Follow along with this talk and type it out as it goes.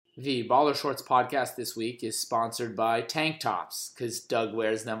The Baller Shorts podcast this week is sponsored by tank tops because Doug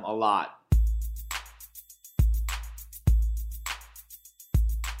wears them a lot.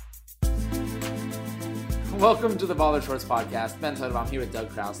 Welcome to the Baller Shorts podcast. Ben Tudum, I'm here with Doug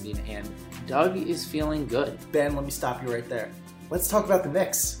Kraustein, and Doug is feeling good. Ben, let me stop you right there. Let's talk about the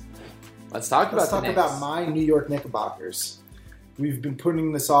Knicks. Let's talk about my New York Knickerbockers. We've been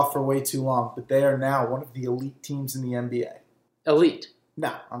putting this off for way too long, but they are now one of the elite teams in the NBA. Elite.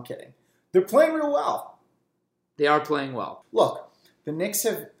 No, I'm kidding. They're playing real well. They are playing well. Look, the Knicks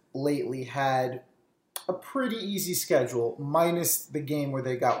have lately had a pretty easy schedule, minus the game where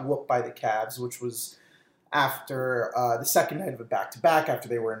they got whooped by the Cavs, which was after the second night of a back-to-back, after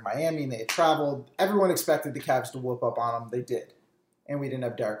they were in Miami and they had traveled. Everyone expected the Cavs to whoop up on them. They did. And we didn't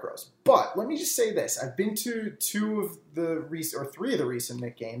have Derrick Rose. But let me just say this. I've been to three of the recent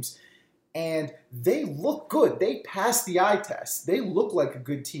Knicks games, and they look good. They pass the eye test. They look like a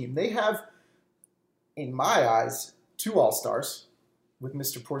good team. They have, in my eyes, two All-Stars with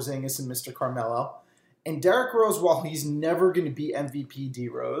Mr. Porzingis and Mr. Carmelo. And Derrick Rose, while he's never going to be MVP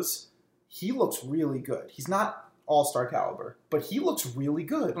D-Rose, he looks really good. He's not All-Star caliber, but he looks really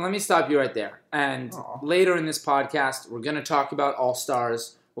good. Let me stop you right there. And later in this podcast, we're going to talk about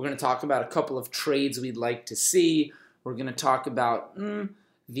All-Stars. We're going to talk about a couple of trades we'd like to see. We're going to talk about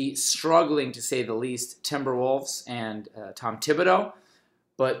the struggling, to say the least, Timberwolves and Tom Thibodeau.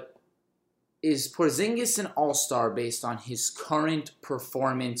 But is Porzingis an all-star based on his current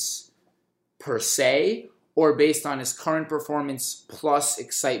performance per se, or based on his current performance plus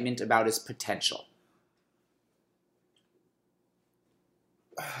excitement about his potential?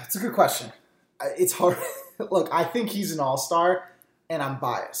 It's a good question. It's hard. Look, I think he's an all-star, and I'm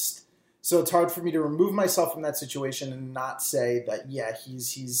biased. So it's hard for me to remove myself from that situation and not say that, yeah,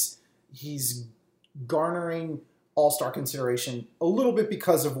 he's garnering all-star consideration a little bit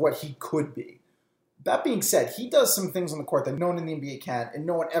because of what he could be. That being said, he does some things on the court that no one in the NBA can, and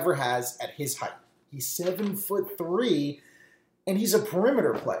no one ever has at his height. He's 7'3", and he's a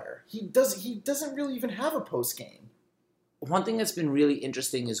perimeter player. He doesn't really even have a post game. One thing that's been really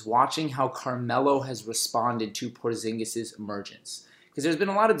interesting is watching how Carmelo has responded to Porzingis' emergence. Because there's been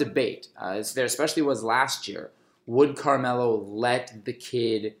a lot of debate, there especially was last year. Would Carmelo let the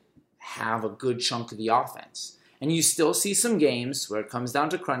kid have a good chunk of the offense? And you still see some games where it comes down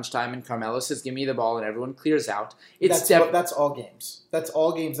to crunch time and Carmelo says, give me the ball, and everyone clears out. That's all games. That's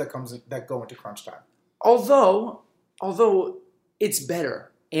all games that go into crunch time. Although it's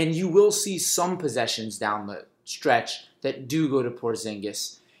better, and you will see some possessions down the stretch that do go to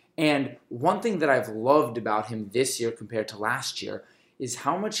Porzingis. And one thing that I've loved about him this year compared to last year is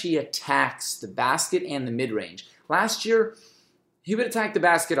how much he attacks the basket and the mid-range. Last year, he would attack the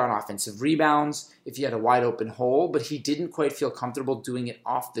basket on offensive rebounds if he had a wide-open hole, but he didn't quite feel comfortable doing it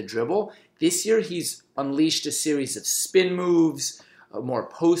off the dribble. This year, he's unleashed a series of spin moves, more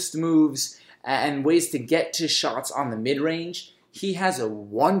post moves, and ways to get to shots on the mid-range. He has a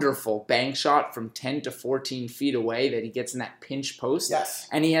wonderful bank shot from 10 to 14 feet away that he gets in that pinch post. Yes.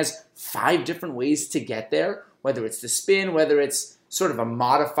 And he has 5 different ways to get there, whether it's the spin, whether it's sort of a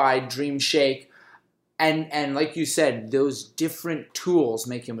modified dream shake. And like you said, those different tools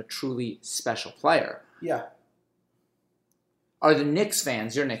make him a truly special player. Yeah. Are the Knicks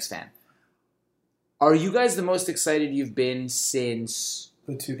fans, you're a Knicks fan, are you guys the most excited you've been since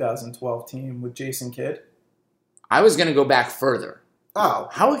the 2012 team with Jason Kidd? I was going to go back further. Oh.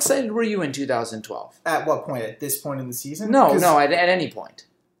 How excited were you in 2012? At what point? At this point in the season? No, at any point.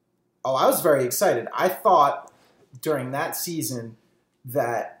 Oh, I was very excited. I thought during that season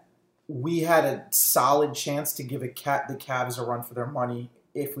that we had a solid chance to give the Cavs a run for their money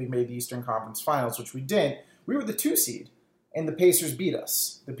if we made the Eastern Conference Finals, which we didn't. We were the 2 seed, and the Pacers beat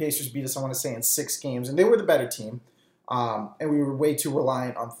us. The Pacers beat us, I want to say, in 6 games, and they were the better team, and we were way too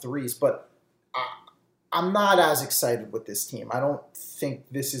reliant on threes. But I'm not as excited with this team. I don't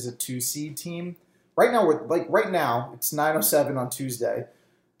think this is a 2-seed team. Right now, it's 9:07 on Tuesday.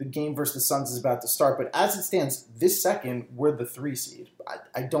 The game versus the Suns is about to start, but as it stands this second, we're the 3 seed.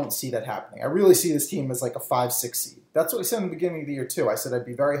 I don't see that happening. I really see this team as like a 5-6 seed. That's what I said in the beginning of the year too. I said I'd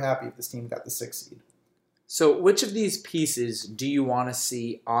be very happy if this team got the 6 seed. So which of these pieces do you want to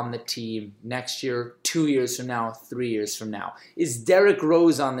see on the team next year, 2 years from now, 3 years from now? Is Derrick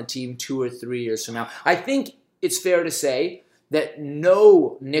Rose on the team 2 or 3 years from now? I think it's fair to say that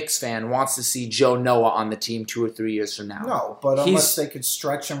no Knicks fan wants to see Joe Noah on the team 2 or 3 years from now. No, but unless they could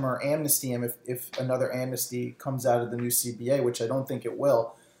stretch him or amnesty him if another amnesty comes out of the new CBA, which I don't think it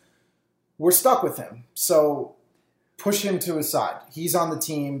will, we're stuck with him. So push him to his side. He's on the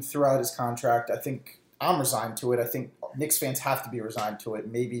team throughout his contract. I think I'm resigned to it. I think Knicks fans have to be resigned to it.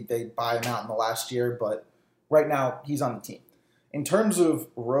 Maybe they buy him out in the last year, but right now he's on the team. In terms of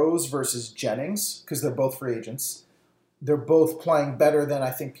Rose versus Jennings, because they're both free agents, they're both playing better than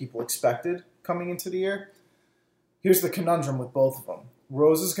I think people expected coming into the year. Here's the conundrum with both of them.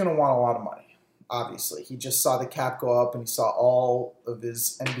 Rose is going to want a lot of money, obviously. He just saw the cap go up, and he saw all of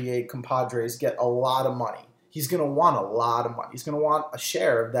his NBA compadres get a lot of money. He's going to want a lot of money. He's going to want a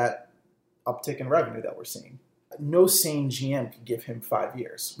share of that uptick in revenue that we're seeing. No sane GM could give him 5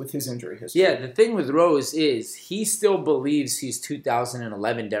 years with his injury history. Yeah, the thing with Rose is he still believes he's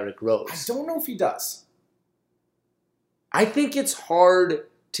 2011 Derrick Rose. I don't know if he does. I think it's hard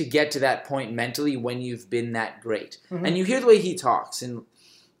to get to that point mentally when you've been that great. Mm-hmm. And you hear the way he talks, and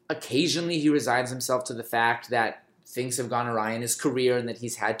occasionally he resigns himself to the fact that things have gone awry in his career and that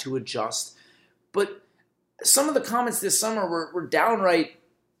he's had to adjust. But some of the comments this summer were downright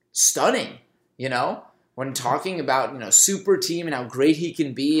stunning, when talking about, super team and how great he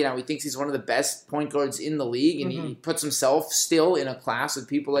can be and how he thinks he's one of the best point guards in the league, and he puts himself still in a class with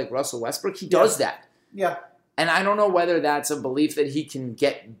people like Russell Westbrook. He does that. Yeah. And I don't know whether that's a belief that he can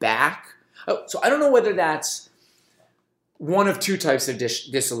get back. So I don't know whether that's one of two types of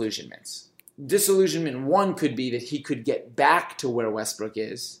disillusionments. Disillusionment one could be that he could get back to where Westbrook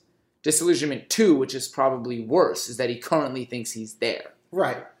is. Disillusionment two, which is probably worse, is that he currently thinks he's there.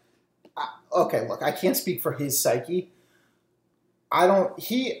 Right. Okay, look, I can't speak for his psyche.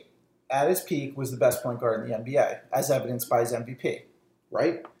 He, at his peak, was the best point guard in the NBA, as evidenced by his MVP,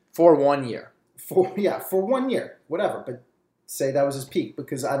 right? For 1 year. For 1 year, whatever. But say that was his peak,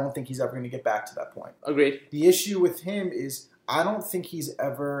 because I don't think he's ever going to get back to that point. Agreed. The issue with him is I don't think he's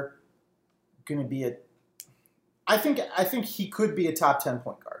ever going to be I think he could be a top 10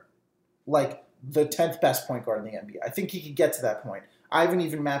 point guard. Like the 10th best point guard in the NBA. I think he could get to that point. I haven't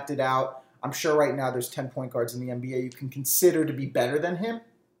even mapped it out. I'm sure right now there's 10 point guards in the NBA you can consider to be better than him.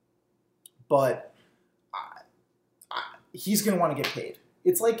 But he's going to want to get paid.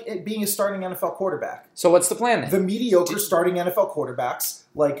 It's like it being a starting NFL quarterback. So what's the plan then? The mediocre starting NFL quarterbacks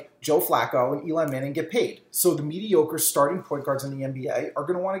like Joe Flacco and Eli Manning get paid. So the mediocre starting point guards in the NBA are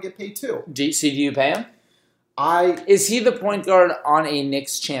going to want to get paid too. Do you pay him? Is he the point guard on a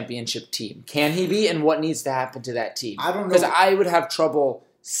Knicks championship team? Can he be? And what needs to happen to that team? I don't know. Because I would have trouble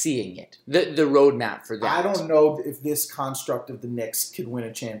seeing it. The roadmap for that. I don't know if this construct of the Knicks could win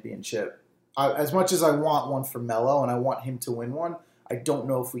a championship. As much as I want one for Melo and I want him to win one, I don't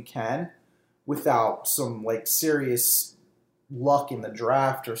know if we can without some serious luck in the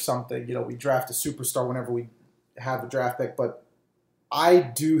draft or something. We draft a superstar whenever we have a draft pick, but I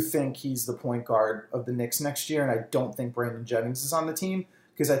do think he's the point guard of the Knicks next year, and I don't think Brandon Jennings is on the team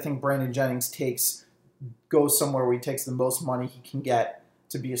because I think Brandon Jennings goes somewhere where he takes the most money he can get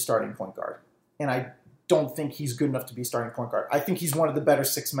to be a starting point guard. And I don't think he's good enough to be a starting point guard. I think he's one of the better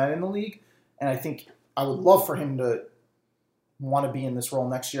six men in the league, and I think I would love for him to want to be in this role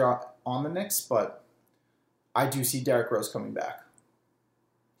next year on the Knicks, but I do see Derrick Rose coming back.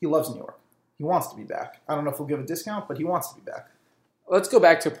 He loves New York. He wants to be back. I don't know if we'll give a discount, but he wants to be back. Let's go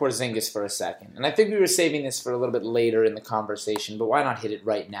back to Porzingis for a second. And I think we were saving this for a little bit later in the conversation, but why not hit it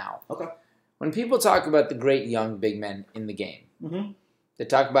right now? Okay. When people talk about the great young big men in the game, they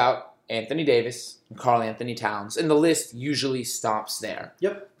talk about Anthony Davis and Karl Anthony Towns, and the list usually stops there.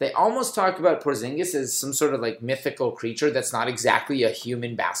 Yep. They almost talk about Porzingis as some sort of mythical creature that's not exactly a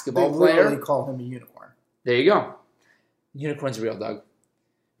human basketball player. They literally call him a unicorn. There you go. Unicorn's real, Doug.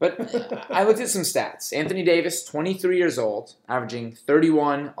 But I looked at some stats. Anthony Davis, 23 years old, averaging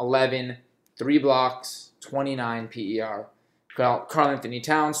 31, 11, 3 blocks, 29 PER. Karl Anthony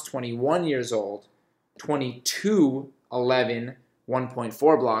Towns, 21 years old, 22, 11,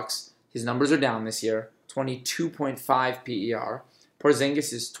 1.4 blocks. His numbers are down this year, 22.5 PER.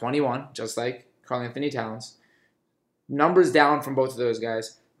 Porzingis is 21, just like Karl Anthony Towns. Numbers down from both of those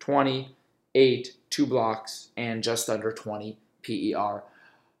guys, 20, 8, 2 blocks, and just under 20 PER.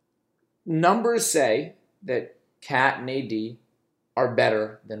 Numbers say that Cat and AD are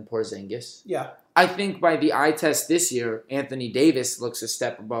better than Porzingis. Yeah. I think by the eye test this year, Anthony Davis looks a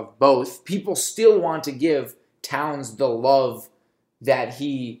step above both. People still want to give Towns the love that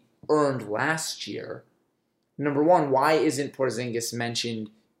he earned last year. Number one, why isn't Porzingis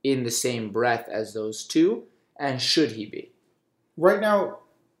mentioned in the same breath as those two? And should he be? Right now,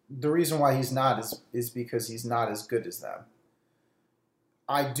 the reason why he's not is because he's not as good as them.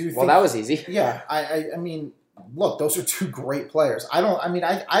 I do think... Well, that was easy. Yeah. I mean, look, those are two great players. I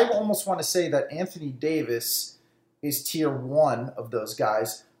almost want to say that Anthony Davis is tier 1 of those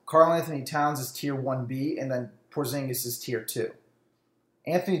guys. Karl Anthony Towns is tier 1B, and then Porzingis is tier 2.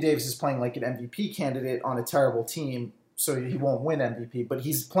 Anthony Davis is playing like an MVP candidate on a terrible team, so he won't win MVP, but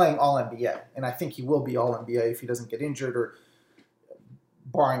he's playing All NBA, and I think he will be All NBA if he doesn't get injured or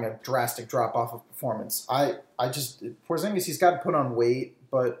barring a drastic drop off of performance. Porzingis, he's got to put on weight,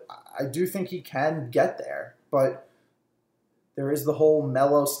 but I do think he can get there. But there is the whole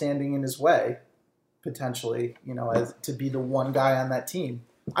Melo standing in his way, potentially, as to be the one guy on that team.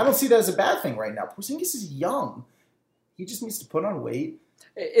 I don't see that as a bad thing right now. Porzingis is young. He just needs to put on weight.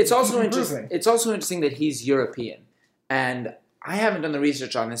 It's also interesting. It's also interesting that he's European, and I haven't done the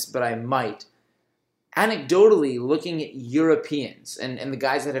research on this, but I might. Anecdotally, looking at Europeans and the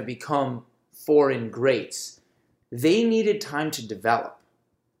guys that have become foreign greats, they needed time to develop.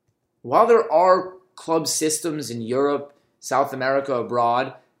 While there are club systems in Europe, South America,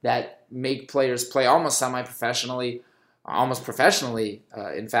 abroad that make players play almost semi-professionally, almost professionally,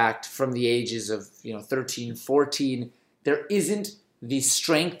 in fact, from the ages of 13, 14, there isn't the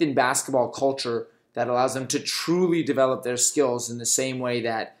strength in basketball culture that allows them to truly develop their skills in the same way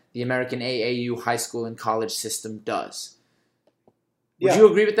that the American AAU high school and college system does. Would you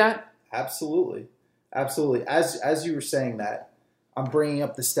agree with that? Absolutely. Absolutely. As you were saying that, I'm bringing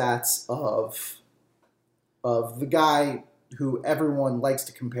up the stats of the guy who everyone likes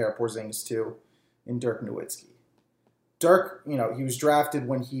to compare Porzingis to in Dirk Nowitzki. Dirk, he was drafted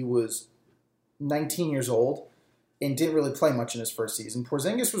when he was 19 years old and didn't really play much in his first season.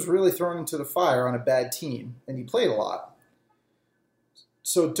 Porzingis was really thrown into the fire on a bad team, and he played a lot.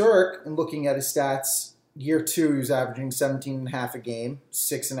 So Dirk, in looking at his stats, year 2, he was averaging 17.5 a game,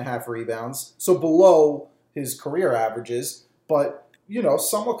 6.5 rebounds. So below his career averages, but,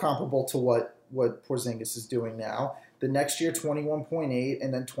 somewhat comparable to what Porzingis is doing now. The next year, 21.8,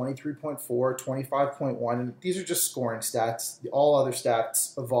 and then 23.4, 25.1. And these are just scoring stats. All other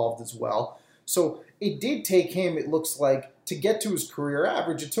stats evolved as well. So it did take him, it looks like, to get to his career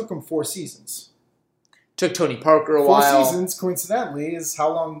average, it took him 4 seasons. Took Tony Parker a while. 4 seasons, coincidentally, is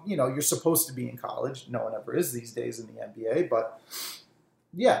how long, you're supposed to be in college. No one ever is these days in the NBA, but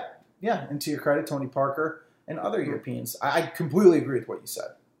yeah. And to your credit, Tony Parker and other Europeans, I completely agree with what you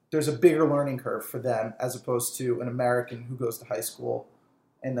said. There's a bigger learning curve for them as opposed to an American who goes to high school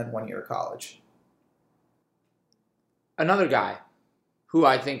and then 1 year of college. Another guy who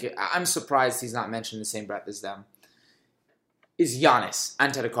I'm surprised he's not mentioned in the same breath as them, is Giannis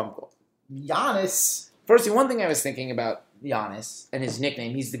Antetokounmpo. Giannis? Firstly, one thing I was thinking about Giannis and his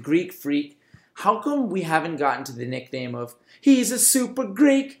nickname, he's the Greek Freak. How come we haven't gotten to the nickname of, he's a super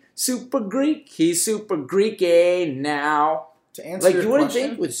Greek, he's super Greek now? To answer your you wouldn't question,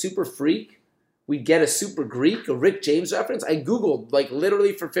 think with super Freak, we'd get a super Greek, a Rick James reference? I Googled,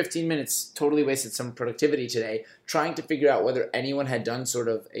 literally for 15 minutes, totally wasted some productivity today, trying to figure out whether anyone had done sort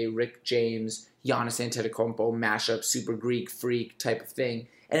of a Rick James, Giannis Antetokounmpo mashup, super Greek Freak type of thing,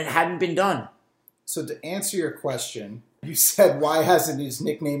 and it hadn't been done. So to answer your question, you said, why hasn't his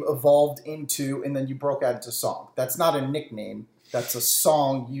nickname evolved into, and then you broke out into song. That's not a nickname. That's a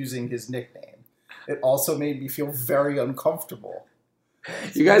song using his nickname. It also made me feel very uncomfortable.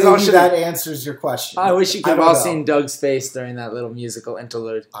 You guys all should. That answers your question. I wish you could have all seen Doug's face during that little musical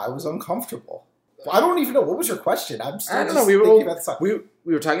interlude. I was uncomfortable. I don't even know. What was your question? I'm still I don't know. We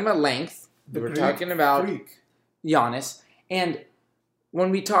were talking about length. We were talking about Giannis. And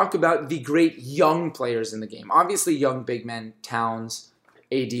when we talk about the great young players in the game, obviously young big men, Towns,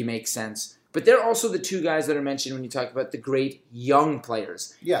 AD makes sense. But they're also the 2 guys that are mentioned when you talk about the great young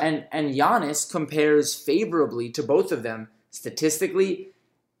players. Yeah. And Giannis compares favorably to both of them statistically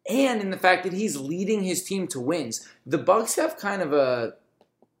and in the fact that he's leading his team to wins. The Bucks have kind of a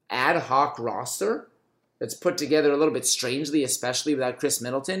ad hoc roster that's put together a little bit strangely, especially without Chris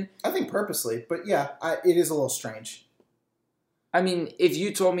Middleton. I think purposely, but yeah, it is a little strange. I mean, if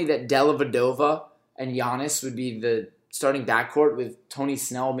you told me that Dellavedova and Giannis would be the starting backcourt with Tony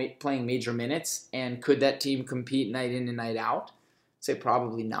Snell playing major minutes, and could that team compete night in and night out? I'd say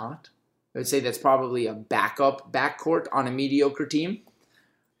probably not. I would say that's probably a backup backcourt on a mediocre team.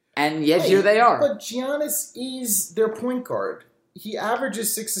 And yet here they are. But Giannis is their point guard. He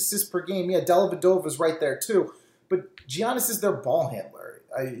averages 6 assists per game. Yeah, Dellavedova's right there too. But Giannis is their ball handler.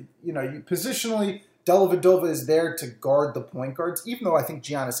 Positionally, Dellavedova is there to guard the point guards. Even though I think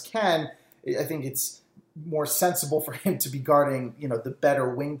Giannis can, I think it's more sensible for him to be guarding, the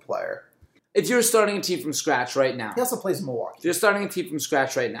better wing player. If you're starting a team from scratch right now. He also plays in Milwaukee. If you're starting a team from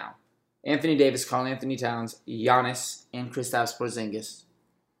scratch right now, Anthony Davis, Karl Anthony Towns, Giannis, and Kristaps Porzingis,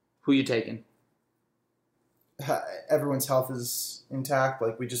 who you taking? Everyone's health is intact.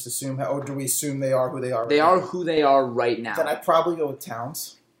 We just assume, or do we assume they are who they are? They are who they are right now. Then I'd probably go with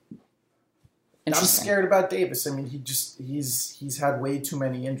Towns. I'm scared about Davis. I mean, he's had way too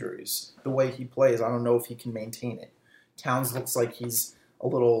many injuries. The way he plays, I don't know if he can maintain it. Towns looks like he's a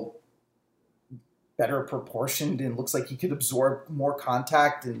little better proportioned and looks like he could absorb more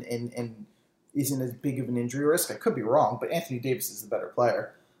contact and isn't as big of an injury risk. I could be wrong, but Anthony Davis is the better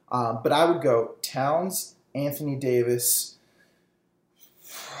player. But I would go Towns, Anthony Davis.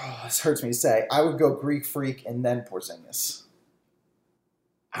 This hurts me to say. I would go Greek Freak and then Porzingis.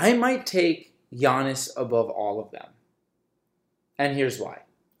 I might take Giannis above all of them. And here's why.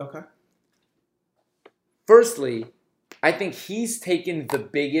 Okay. Firstly, I think he's taken the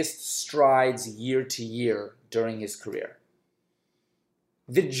biggest strides year to year during his career.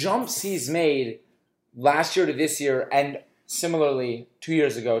 The jumps he's made last year to this year, and similarly 2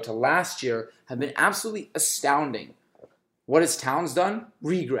 years ago to last year, have been absolutely astounding. What has Towns done?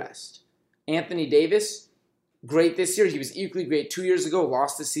 Regressed. Anthony Davis, great this year. He was equally great 2 years ago,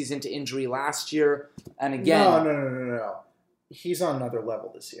 lost the season to injury last year. And again... No. He's on another level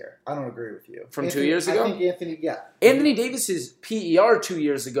this year. I don't agree with you. From 2 years ago? I think Anthony Davis's PER 2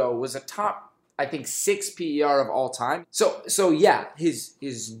 years ago was a top, I think, 6 PER of all time. So yeah, his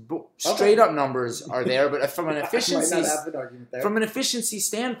straight up numbers are there, but from an efficiency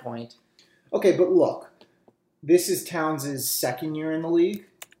standpoint. Okay, but look, this is Towns' second year in the league.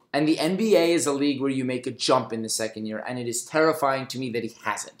 And the NBA is a league where you make a jump in the second year, and it is terrifying to me that he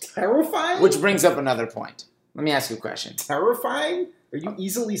hasn't. Terrifying? Which brings up another point. Let me ask you a question. Terrifying? Are you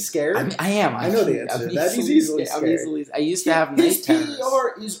easily scared? I am. I know the answer. He's easily scared. I used to have night terrors. His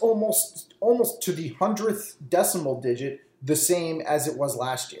PER is almost to the 100th decimal digit the same as it was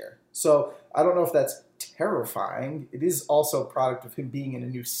last year. So I don't know if that's terrifying. It is also a product of him being in a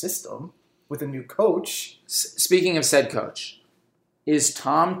new system with a new coach. Speaking of said coach, is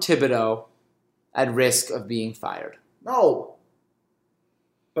Tom Thibodeau at risk of being fired? No.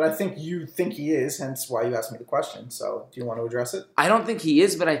 But I think you think he is, hence why you asked me the question. So do you want to address it? I don't think he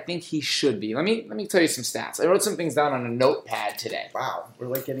is, but I think he should be. Let me tell you some stats. I wrote some things down on a notepad today. Wow. We're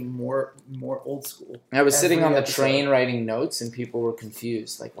like getting more old school. I was sitting on the train writing notes, and people were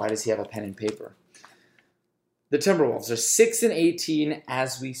confused. Like, why does he have a pen and paper? The Timberwolves are 6-18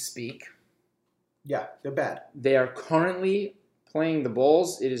 as we speak. Yeah, they're bad. They are currently playing the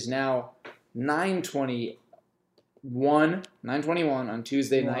Bulls. It is now 9:21 on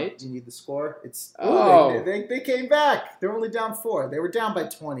Tuesday night. Do you need the score? It's they came back. They're only down 4. They were down by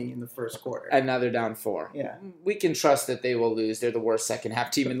 20 in the first quarter. And now they're down 4. Yeah. We can trust that they will lose. They're the worst second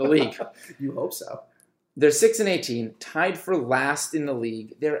half team in the league. You hope so. They're 6-18, tied for last in the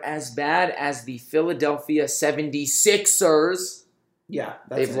league. They're as bad as the Philadelphia 76ers. Yeah,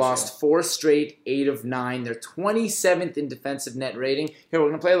 they've lost 4 straight, 8 of 9. They're 27th in defensive net rating. Here, we're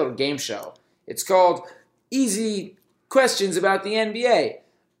going to play a little game show. It's called Easy Questions About the NBA.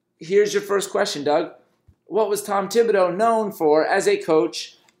 Here's your first question, Doug. What was Tom Thibodeau known for as a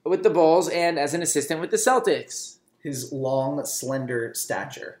coach with the Bulls and as an assistant with the Celtics? His long, slender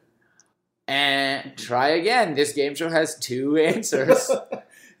stature. And try again. This game show has 2 answers.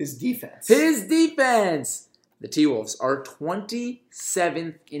 His defense. The T-Wolves are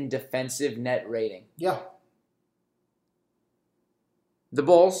 27th in defensive net rating. Yeah. The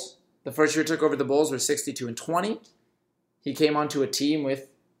Bulls, the first year he took over the Bulls, were 62-20. He came onto a team with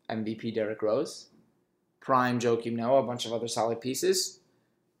MVP Derrick Rose, prime Joakim Noah, a bunch of other solid pieces.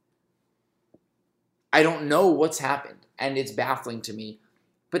 I don't know what's happened, and it's baffling to me.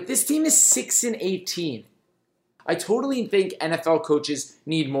 But this team is 6-18. I totally think NFL coaches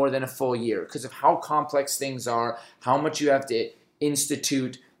need more than a full year because of how complex things are, how much you have to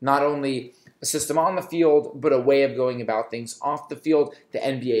institute, not only a system on the field, but a way of going about things off the field. The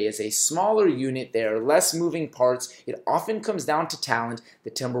NBA is a smaller unit. There are less moving parts. It often comes down to talent.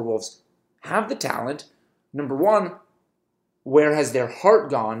 The Timberwolves have the talent. Number 1, where has their heart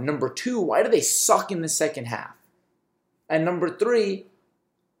gone? Number 2, why do they suck in the second half? And number 3,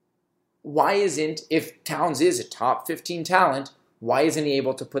 why isn't, if Towns is a top 15 talent, why isn't he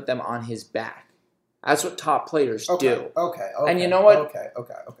able to put them on his back? That's what top players do. Okay. And you know what?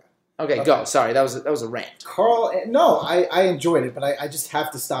 Okay, go. Sorry, that was a rant. I enjoyed it, but I just have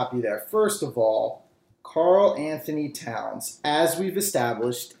to stop you there. First of all, Karl Anthony Towns, as we've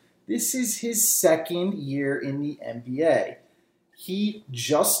established, this is his second year in the NBA. He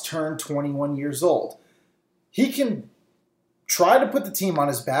just turned 21 years old. He can try to put the team on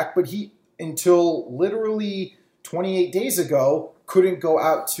his back, but he, until literally 28 days ago, couldn't go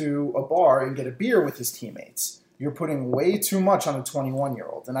out to a bar and get a beer with his teammates. You're putting way too much on a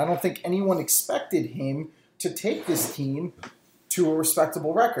 21-year-old, and I don't think anyone expected him to take this team to a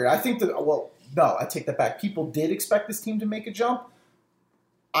respectable record. I think that, well, no, I take that back. People did expect this team to make a jump.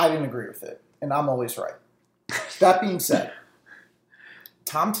 I didn't agree with it, and I'm always right. That being said,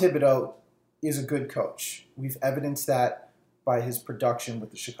 Tom Thibodeau is a good coach. We've evidenced that by his production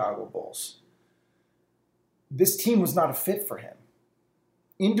with the Chicago Bulls. This team was not a fit for him.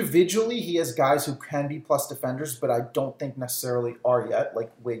 Individually, he has guys who can be plus defenders, but I don't think necessarily are yet,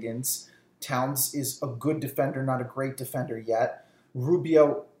 like Wiggins. Towns is a good defender, not a great defender yet.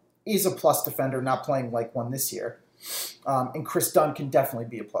 Rubio is a plus defender, not playing like one this year. And Chris Dunn can definitely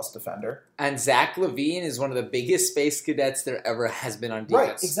be a plus defender. And Zach LaVine is one of the biggest space cadets there ever has been on defense.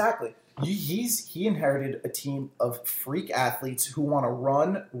 Right, exactly. He inherited a team of freak athletes who want to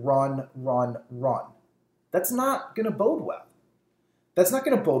run. That's not going to bode well. That's not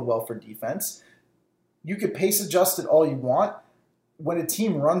going to bode well for defense. You could pace adjust it all you want. When a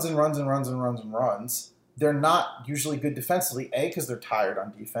team runs, they're not usually good defensively, A, because they're tired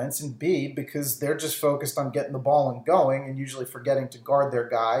on defense, and B, because they're just focused on getting the ball and going and usually forgetting to guard their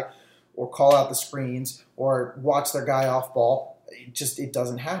guy or call out the screens or watch their guy off ball. It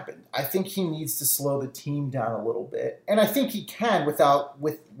doesn't happen. I think he needs to slow the team down a little bit, and I think he can without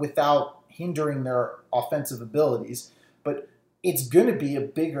hindering their offensive abilities, but it's going to be a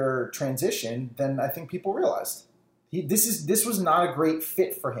bigger transition than I think people realized. This was not a great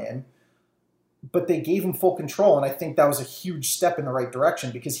fit for him, but they gave him full control, and I think that was a huge step in the right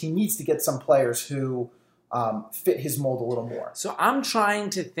direction because he needs to get some players who fit his mold a little more. So I'm trying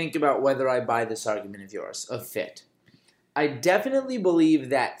to think about whether I buy this argument of yours, of fit. I definitely believe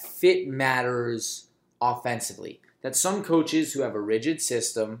that fit matters offensively. That some coaches who have a rigid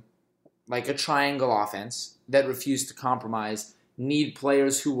system, like a triangle offense, that refuse to compromise, need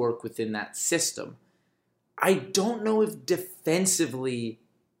players who work within that system. I don't know if defensively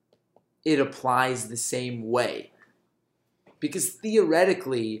it applies the same way. Because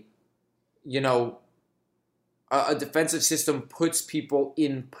theoretically, a defensive system puts people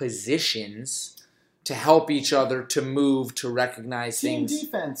in positions to help each other, to move, to recognize team things.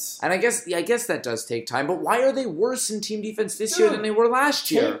 Defense. And I guess that does take time. But why are they worse in team defense this year than they were last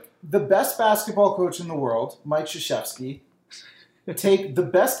year? Take the best basketball coach in the world, Mike Krzyzewski. Take the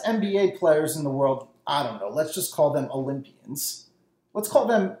best NBA players in the world. I don't know. Let's just call them Olympians. Let's call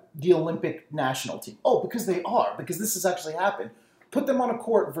them the Olympic national team. Oh, because they are. Because this has actually happened. Put them on a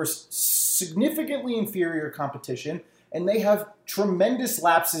court versus significantly inferior competition, and they have tremendous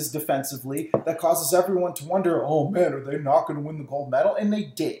lapses defensively that causes everyone to wonder, oh man, are they not going to win the gold medal? And they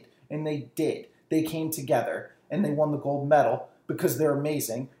did. They came together, and they won the gold medal because they're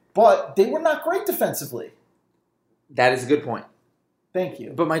amazing. But they were not great defensively. That is a good point. Thank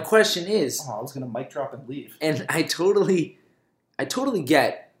you. But my question is... Oh, I was going to mic drop and leave. And I totally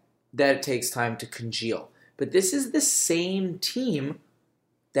get that it takes time to congeal. But this is the same team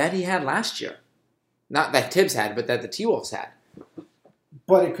that he had last year. Not that Tibbs had, but that the T-Wolves had.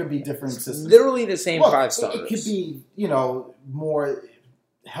 But it could be different systems. Literally the same five starters. It could be, more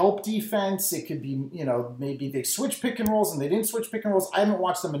help defense. It could be, maybe they switch pick and rolls and they didn't switch pick and rolls. I haven't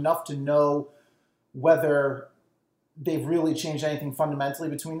watched them enough to know whether they've really changed anything fundamentally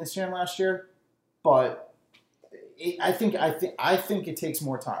between this year and last year. But I think it takes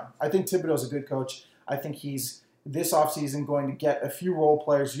more time. I think Thibodeau's a good coach. I think he's this offseason going to get a few role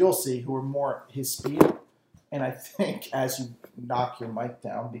players you'll see who are more his speed. And I think as you knock your mic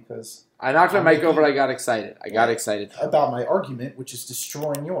down, because I knocked my mic over, I got excited. About my argument, which is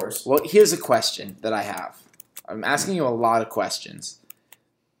destroying yours. Well, here's a question that I have. I'm asking you a lot of questions.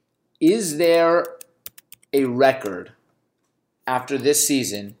 Is there a record after this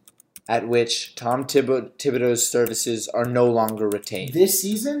season at which Tom Thibodeau's services are no longer retained? This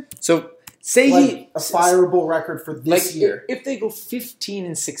season? So say a fireable record for this year. If they go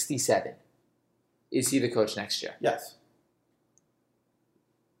 15-67, is he the coach next year? Yes.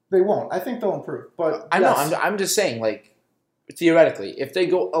 They won't. I think they'll improve. But I know. I'm just saying, theoretically, if they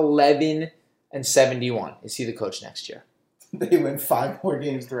go 11-71, is he the coach next year? They win 5 more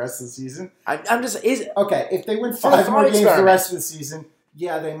games the rest of the season. Okay, if they win 5 more games the rest of the season,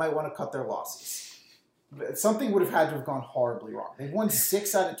 yeah, they might want to cut their losses. Something would have had to have gone horribly wrong. They've won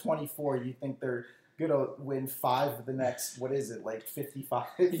 6 out of 24. You think they're going to win 5 of the next, 55?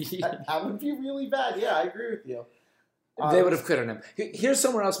 That would be really bad. Yeah, I agree with you. They would have quit on him. Here's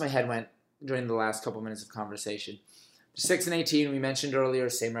somewhere else my head went during the last couple minutes of conversation. 6-18, we mentioned earlier,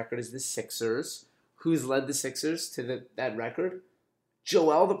 same record as the Sixers. Who's led the Sixers to that record?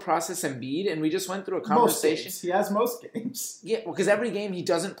 Joel the Process Embiid, and we just went through a conversation. Most games. He has most games. Yeah, well, because every game he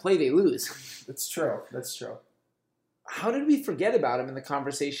doesn't play, they lose. That's true. How did we forget about him in the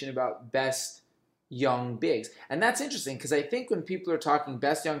conversation about best young bigs? And that's interesting, because I think when people are talking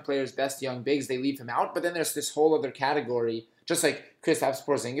best young players, best young bigs, they leave him out, but then there's this whole other category, just like Kristaps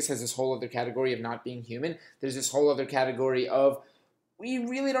Porzingis has this whole other category of not being human. There's this whole other category of we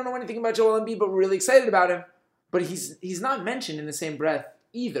really don't know anything about Joel Embiid, but we're really excited about him. But he's not mentioned in the same breath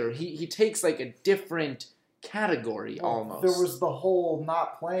either. He takes like a different category almost. There was the whole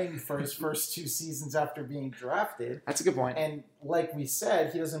not playing for his first 2 seasons after being drafted. That's a good point. And like we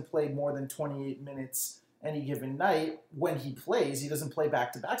said, he doesn't play more than 28 minutes any given night. When he plays, he doesn't play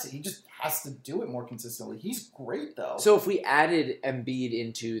back-to-backs. He just has to do it more consistently. He's great, though. So if we added Embiid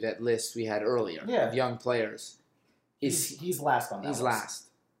into that list we had earlier of young players, he's last on that list. He's last.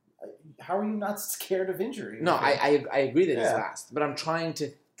 How are you not scared of injury? No, I agree that he's last. But I'm trying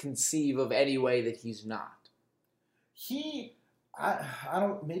to conceive of any way that he's not. I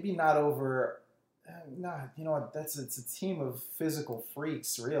don't, maybe not over... No, you know what? It's a team of physical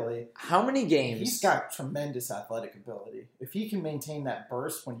freaks, really. How many games? He's got tremendous athletic ability. If he can maintain that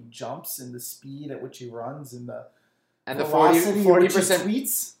burst when he jumps and the speed at which he runs and the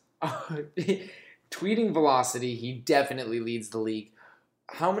 40% tweets, tweeting velocity, he definitely leads the league.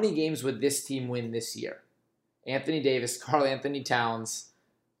 How many games would this team win this year? Anthony Davis, Karl Anthony Towns,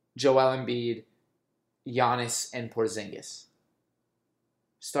 Joel Embiid, Giannis, and Porzingis.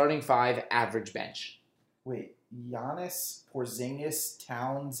 Starting 5, average bench. Wait, Giannis, Porzingis,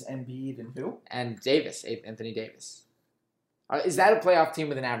 Towns, Embiid, and who? And Davis, Anthony Davis. Is that a playoff team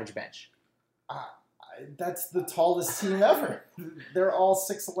with an average bench? That's the tallest team ever. They're all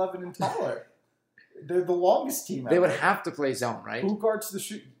 6'11" and taller. They're the longest team ever. They would have to play zone, right? Who guards the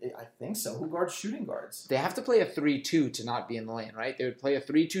shoot? I think so. Who guards shooting guards? They have to play a 3-2 to not be in the lane, right? They would play a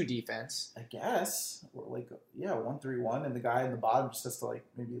 3-2 defense. I guess. Or 1-3-1, and the guy in the bottom just has to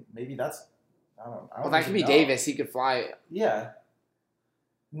maybe that's. I don't know. Well, that could be Davis. He could fly. Yeah.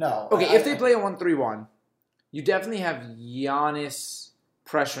 No. Okay, if they play a 1-3-1, you definitely have Giannis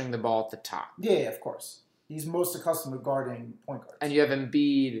pressuring the ball at the top. Yeah, of course. He's most accustomed to guarding point guards. And you have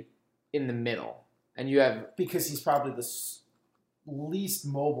Embiid in the middle. And you have... Because he's probably the least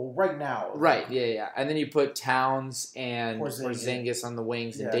mobile right now. Right, yeah. And then you put Towns and Porzingis on the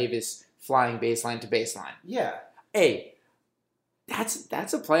wings and Davis flying baseline to baseline. Yeah. Hey, that's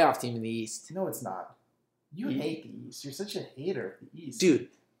a playoff team in the East. No, it's not. You hate the East. You're such a hater of the East. Dude,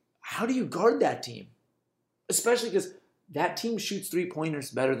 how do you guard that team? Especially because that team shoots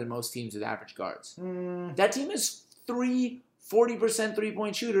 3-pointers better than most teams with average guards. That team is 40%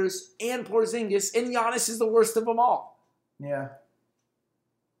 three-point shooters, and Porzingis, and Giannis is the worst of them all. Yeah.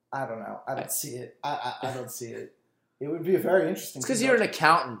 I don't know. I don't see it. I don't see it. It would be a very interesting... It's because you're an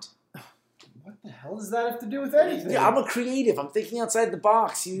accountant. What the hell does that have to do with anything? Yeah, I'm a creative. I'm thinking outside the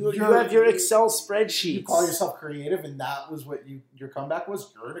box. You have your Excel spreadsheets. You call yourself creative, and that was what your comeback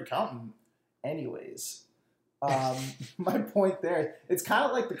was? You're an accountant. Anyways. My point there, it's kind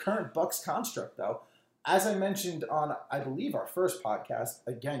of like the current Bucks construct, though. As I mentioned on, I believe, our first podcast,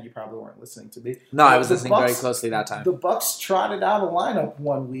 again, you probably weren't listening to me. No, I was listening very closely that time. The Bucks trotted out a lineup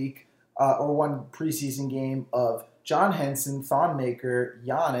one week, or one preseason game of John Henson, Thon Maker,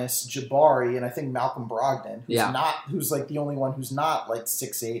 Giannis, Jabari, and I think Malcolm Brogdon, who's like the only one who's not like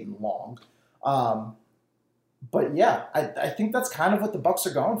 6'8" and long. But yeah, I think that's kind of what the Bucks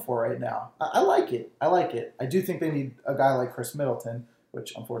are going for right now. I like it. I do think they need a guy like Chris Middleton,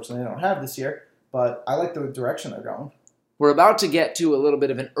 which unfortunately they don't have this year. But I like the direction they're going. We're about to get to a little bit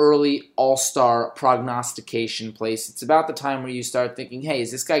of an early all-star prognostication place. It's about the time where you start thinking, hey,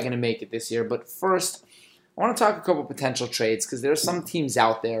 is this guy going to make it this year? But first, I want to talk a couple potential trades because there are some teams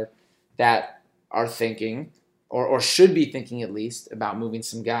out there that are thinking, or should be thinking at least, about moving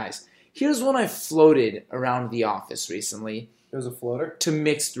some guys. Here's one I floated around the office recently. It was a floater? To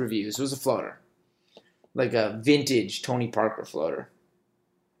mixed reviews. It was a floater. Like a vintage Tony Parker floater.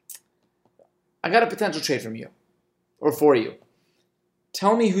 I got a potential trade from you, or for you.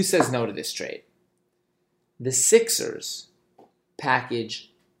 Tell me who says no to this trade. The Sixers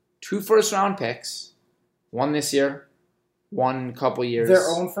package 2 first-round picks, one this year, one couple years. Their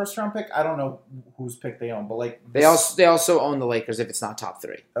own first-round pick? I don't know whose pick they own, but like... They also own the Lakers if it's not top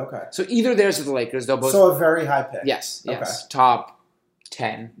 3. Okay. So either theirs or the Lakers, they'll both... So a very high pick. Yes. Okay. Top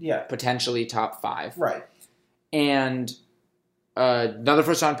 10. Yeah. Potentially top 5. Right. And another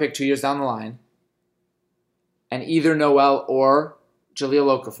first-round pick 2 years down the line. And either Noel or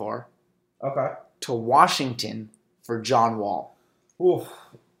Jahlil Okafor to Washington for John Wall. Oof.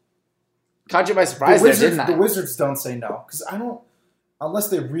 Caught you by surprise there, didn't I? The Wizards don't say no. Because I don't... Unless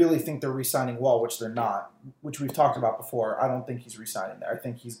they really think they're re-signing Wall, which they're not, which we've talked about before, I don't think he's re-signing there. I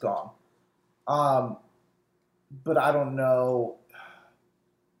think he's gone. But I don't know...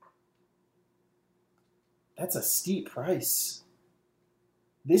 That's a steep price.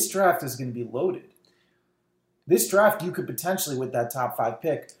 This draft is going to be loaded. This draft, you could potentially, with that top 5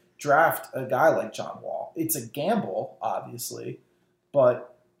 pick, draft a guy like John Wall. It's a gamble, obviously,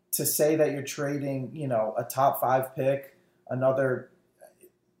 But to say that you're trading, a top 5 pick, another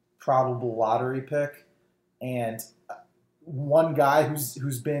probable lottery pick, and one guy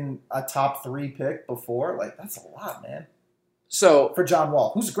who's been a top 3 pick before, like, that's a lot, man. So for John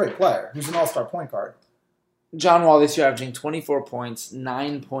Wall, who's a great player, who's an all-star point guard. John Wall this year averaging 24 points,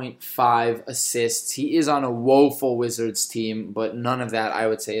 9.5 assists. He is on a woeful Wizards team, but none of that, I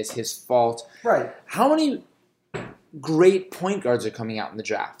would say, is his fault. Right. How many great point guards are coming out in the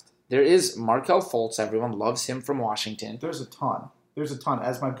draft? There is Markelle Fultz. Everyone loves him from Washington. There's a ton.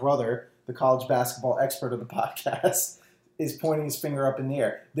 As my brother, the college basketball expert of the podcast, is pointing his finger up in the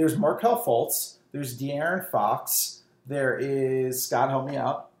air. There's Markelle Fultz. There's De'Aaron Fox. There is, Scott, help me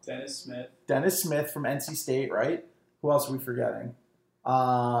out. Dennis Smith from NC State, right? Who else are we forgetting?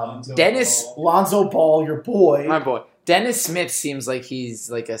 Lonzo Ball, your boy. My boy. Dennis Smith seems like he's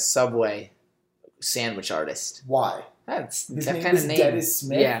like a Subway sandwich artist. Why? His that name kind is of name. Dennis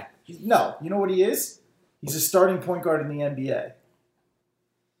Smith? Yeah. No. You know what he is? He's a starting point guard in the NBA.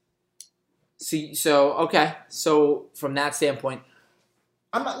 So from that standpoint,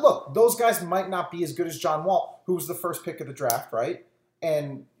 look, those guys might not be as good as John Wall, who was the first pick of the draft, right?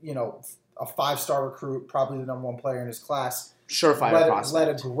 And, a 5-star recruit, probably the number 1 player in his class. Surefire prospect. Led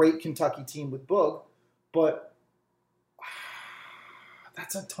a great Kentucky team with Boog. But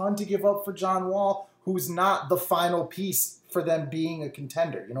that's a ton to give up for John Wall, who's not the final piece for them being a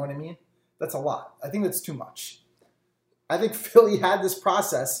contender. You know what I mean? That's a lot. I think that's too much. I think Philly had this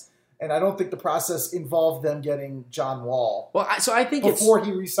process, and I don't think the process involved them getting John Wall. Well, I think before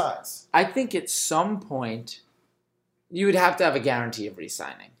he resigns. I think at some point you would have to have a guarantee of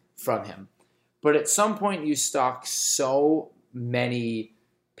re-signing from him. But at some point you stock so many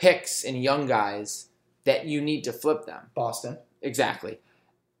picks and young guys that you need to flip them. Boston. Exactly.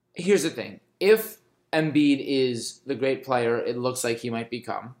 Here's the thing. If Embiid is the great player it looks like he might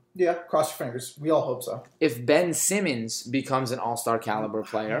become. Yeah, cross your fingers. We all hope so. If Ben Simmons becomes an all-star caliber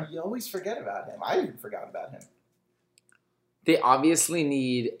player. You always forget about him. I even forgot about him. They obviously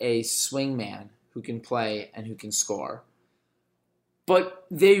need a swing man who can play and who can score. But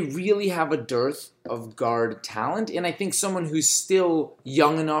they really have a dearth of guard talent, and I think someone who's still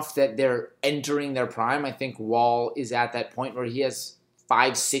young enough that they're entering their prime. I think Wall is at that point where he has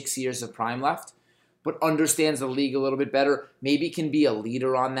 5-6 years of prime left, but understands the league a little bit better, maybe can be a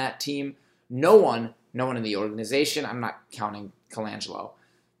leader on that team. No one in the organization, I'm not counting Colangelo,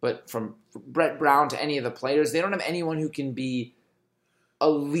 but from Brett Brown to any of the players, they don't have anyone who can be a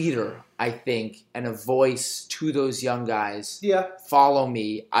leader, I think, and a voice to those young guys. Yeah. Follow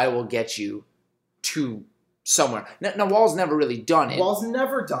me. I will get you to somewhere. Now Wall's never really done it. Wall's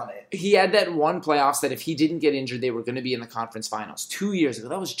never done it. He had that one playoffs that if he didn't get injured, they were going to be in the conference finals 2 years ago.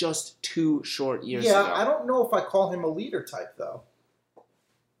 That was just 2 short years ago. Yeah, I don't know if I call him a leader type, though.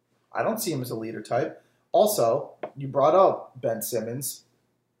 I don't see him as a leader type. Also, you brought up Ben Simmons.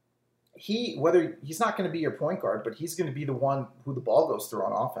 He's not going to be your point guard, but he's going to be the one who the ball goes through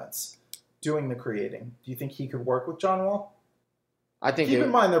on offense, doing the creating. Do you think he could work with John Wall? I think. Keep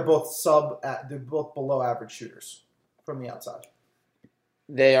in mind they're both below average shooters from the outside.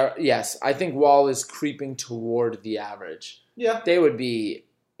 They are, yes. I think Wall is creeping toward the average. Yeah, they would be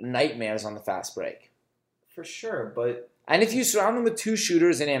nightmares on the fast break, for sure. And if you surround them with 2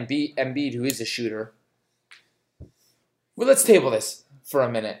 shooters and Embiid, who is a shooter, well, let's table this for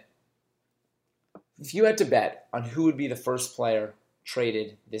a minute. If you had to bet on who would be the first player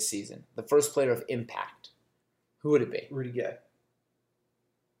traded this season, the first player of impact, who would it be? Rudy Gay.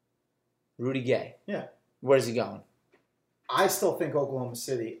 Rudy Gay? Yeah. Where's he going? I still think Oklahoma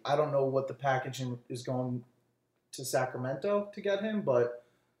City. I don't know what the packaging is going to Sacramento to get him, but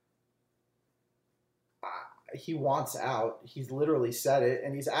he wants out. He's literally said it,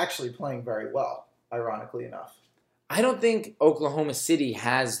 and he's actually playing very well, ironically enough. I don't think Oklahoma City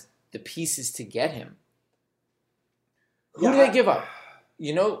has the pieces to get him. Who do they give up?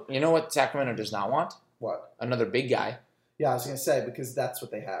 You know what Sacramento does not want? What? Another big guy. Yeah, I was going to say, because that's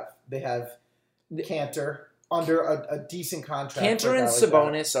what they have. They have Cantor under a decent contract. Cantor and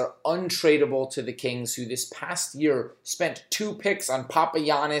Sabonis are untradeable to the Kings, who this past year spent 2 picks on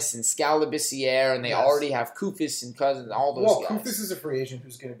Papagiannis and Scalabissiere, and they already have Koufos and Cousins and all those guys. Well, Koufos is a free agent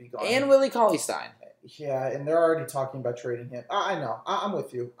who's going to be gone. And Willie Cauley-Stein. Yeah, and they're already talking about trading him. I know. I'm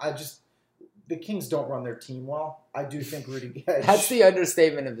with you. The Kings don't run their team well. I do think Rudy Gay. That's the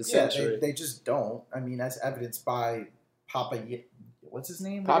understatement of the century. They just don't. I mean, as evidenced by what's his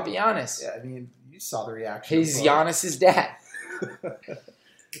name? Papagiannis. Yeah, I mean, you saw the reaction. He's Giannis's dad.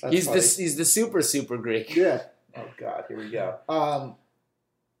 He's funny. He's the super Greek. Yeah. Oh God, here we go.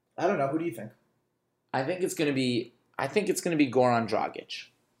 I don't know. Who do you think? I think it's going to be. I think it's going to be Goran Dragic.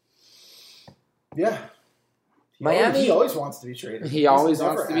 Yeah. Miami. He always wants to be traded. He always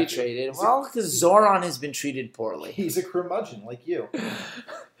wants to be traded. Well, because Zoran has been treated poorly. He's a curmudgeon like you.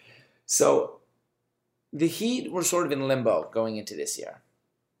 So the Heat were sort of in limbo going into this year.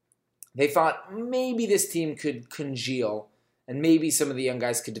 They thought maybe this team could congeal and maybe some of the young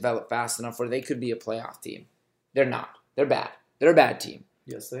guys could develop fast enough where they could be a playoff team. They're not. They're bad. They're a bad team.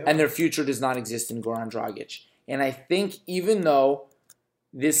 Yes, they are. And their future does not exist in Goran Dragic. And I think even though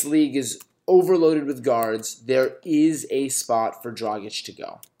this league is overloaded with guards, there is a spot for Dragic to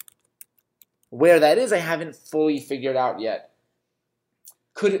go. Where that is, I haven't fully figured out yet.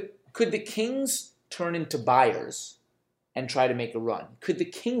 Could the Kings turn into buyers and try to make a run? Could the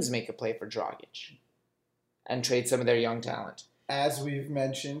Kings make a play for Dragic and trade some of their young talent? As we've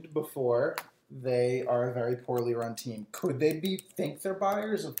mentioned before, they are a very poorly run team. Could they think they're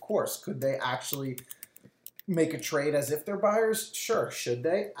buyers? Of course. Could they actually make a trade as if they're buyers? Sure. Should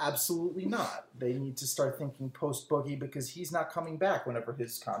they? Absolutely not. They need to start thinking post-Boogie because he's not coming back whenever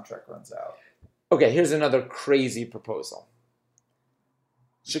his contract runs out. Okay, here's another crazy proposal.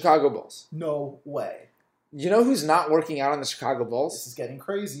 Chicago Bulls. No way. You know who's not working out on the Chicago This Bulls? is getting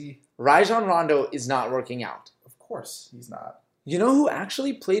crazy. Rajon Rondo is not working out. Of course he's not. You know who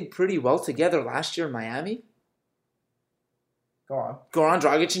actually played pretty well together last year in Miami? Go on. Goran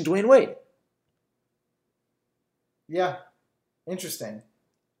Dragic and Dwayne Wade. Yeah. Interesting.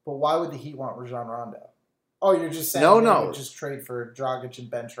 But why would the Heat want Rajon Rondo? Oh, you're just saying No. they would just trade for Dragic and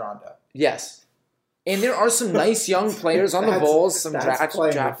bench Rondo. Yes. And there are some nice young players on the Bulls, some draft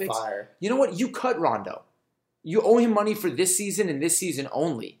picks. You know what? You cut Rondo. You owe him money for this season and this season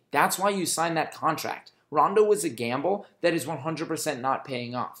only. That's why you signed that contract. Rondo was a gamble that is 100% not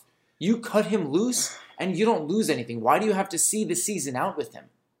paying off. You cut him loose and you don't lose anything. Why do you have to see the season out with him?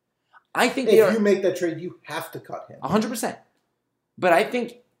 I think if you make that trade, you have to cut him. 100%. But I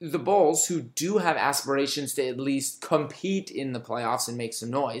think the Bulls, who do have aspirations to at least compete in the playoffs and make some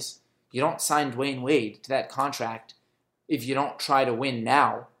noise, you don't sign Dwayne Wade to that contract if you don't try to win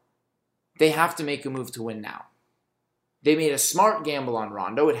now. They have to make a move to win now. They made a smart gamble on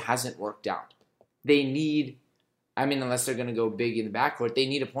Rondo. It hasn't worked out. They need, unless they're going to go big in the backcourt, they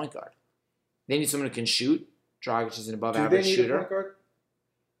need a point guard. They need someone who can shoot. Dragic is an above-average shooter. Do they need a point guard?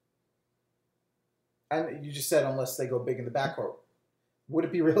 And you just said unless they go big in the backcourt. Would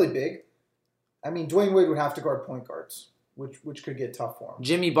it be really big? Dwayne Wade would have to guard point guards, which could get tough for him.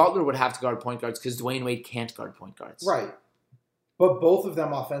 Jimmy Butler would have to guard point guards because Dwayne Wade can't guard point guards. Right. But both of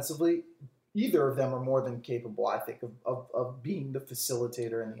them offensively, either of them are more than capable, I think, of being the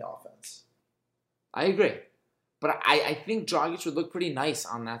facilitator in the offense. I agree. But I think Dragic would look pretty nice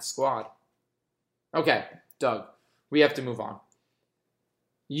on that squad. Okay, Doug, we have to move on.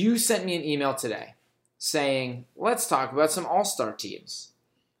 You sent me an email today saying, let's talk about some all-star teams.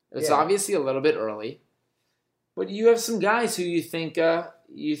 It's obviously a little bit early, but you have some guys who you think are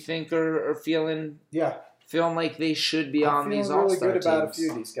feeling like they should be on these all-star teams. I'm feeling really good about a few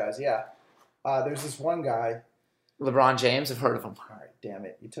of these guys, yeah. There's this one guy. LeBron James, I've heard of him. All right, damn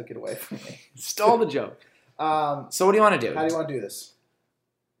it. You took it away from me. Stole the joke. So what do you want to do? How do you want to do this?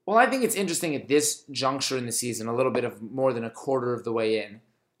 Well, I think it's interesting at this juncture in the season, a little bit of more than a quarter of the way in,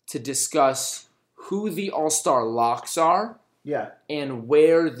 to discuss who the all-star locks are, and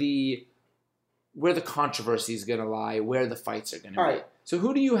where the controversy is going to lie, where the fights are going to be. Right. So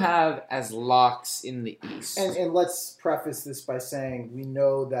who do you have as locks in the East? And let's preface this by saying we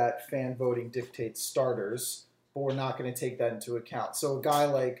know that fan voting dictates starters, but we're not going to take that into account. So a guy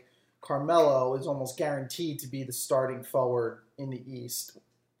like Carmelo is almost guaranteed to be the starting forward in the East,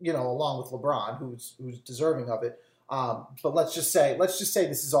 along with LeBron, who's deserving of it. But let's just say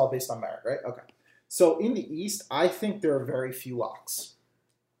this is all based on merit, right? Okay. So in the East, I think there are very few locks.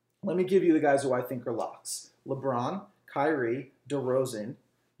 Let me give you the guys who I think are locks. LeBron, Kyrie, DeRozan,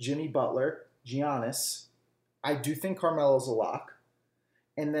 Jimmy Butler, Giannis. I do think Carmelo's a lock.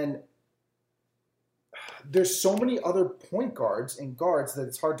 And then there's so many other point guards and guards that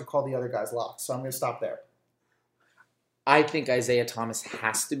it's hard to call the other guys locks. So I'm going to stop there. I think Isaiah Thomas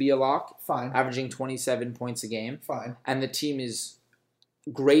has to be a lock. Fine. Averaging 27 points a game. Fine. And the team is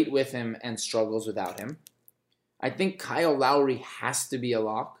great with him and struggles without him. I think Kyle Lowry has to be a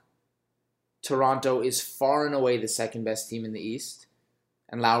lock. Toronto is far and away the second best team in the East.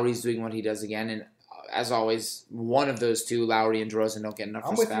 And Lowry's doing what he does again. And as always, one of those two, Lowry and DeRozan, don't get enough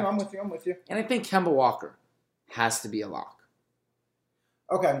respect. I'm with you. And I think Kemba Walker has to be a lock.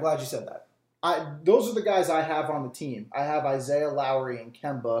 Okay, I'm glad you said that. Those are the guys I have on the team. I have Isaiah, Lowry, and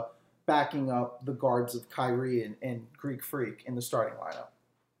Kemba backing up the guards of Kyrie and Greek Freak in the starting lineup.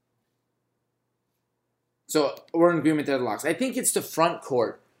 So we're in agreement there, the locks. I think it's the front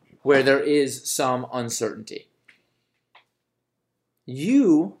court where there is some uncertainty.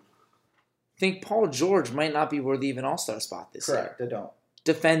 You think Paul George might not be worthy of an all-star spot this year. Correct, I don't.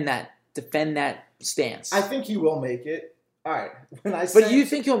 Defend that stance. I think he will make it. All right. But you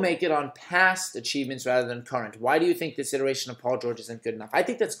think he'll make it on past achievements rather than current. Why do you think this iteration of Paul George isn't good enough? I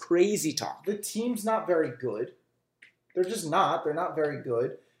think that's crazy talk. The team's not very good. They're just not. They're not very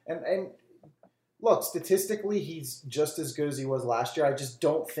good. And look, statistically, he's just as good as he was last year. I just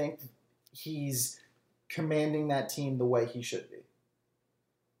don't think he's commanding that team the way he should be.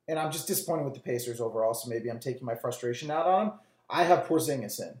 And I'm just disappointed with the Pacers overall, so maybe I'm taking my frustration out on him. I have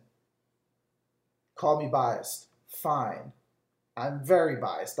Porzingis in. Call me biased. Fine. I'm very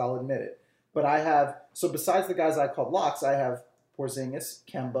biased, I'll admit it. But I have, so besides the guys I called locks, I have Porzingis,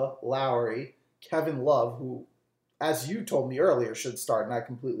 Kemba, Lowry, Kevin Love, who, as you told me earlier, should start, and I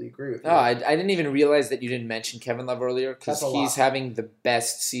completely agree with you. Oh, I didn't even realize that you didn't mention Kevin Love earlier because he's having the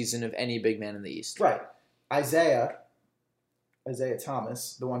best season of any big man in the East. Right. Isaiah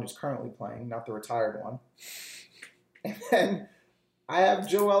Thomas, the one who's currently playing, not the retired one. And then I have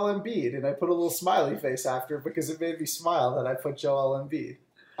Joel Embiid, and I put a little smiley face after because it made me smile that I put Joel Embiid.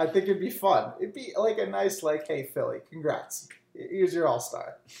 I think it'd be fun. It'd be like a nice, like, hey, Philly, congrats. Here's your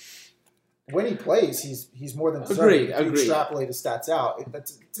all-star. When he plays, he's more than deserving. If you extrapolate his stats out,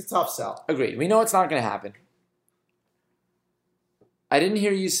 it's a tough sell. Agreed. We know it's not going to happen. I didn't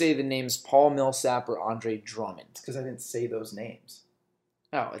hear you say the names Paul Millsap or Andre Drummond. Because I didn't say those names.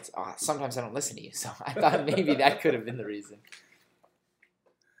 Oh, it's sometimes I don't listen to you, so I thought maybe that could have been the reason.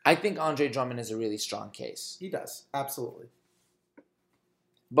 I think Andre Drummond is a really strong case. He does, absolutely.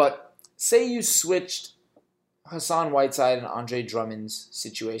 But say you switched Hassan Whiteside and Andre Drummond's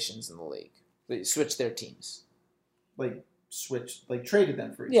situations in the league. They switched their teams. Traded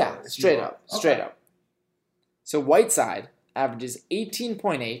them for each other. Yeah, straight up. So Whiteside averages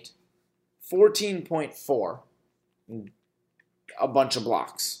 18.8, 14.4, a bunch of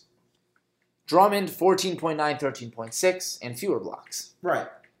blocks. Drummond, 14.9, 13.6, and fewer blocks. Right.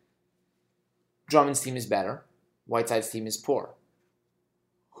 Drummond's team is better. Whiteside's team is poor.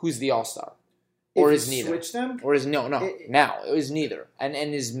 Who's the all-star? Or is neither? Switch them? Or is now it was neither, and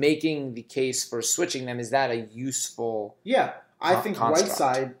is making the case for switching them. Is that a useful? Yeah, I think construct?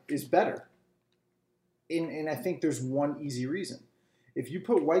 Whiteside is better, and I think there's one easy reason. If you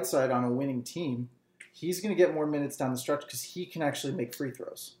put Whiteside on a winning team, he's going to get more minutes down the stretch because he can actually make free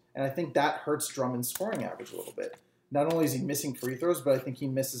throws, and I think that hurts Drummond's scoring average a little bit. Not only is he missing free throws, but I think he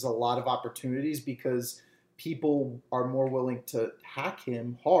misses a lot of opportunities because people are more willing to hack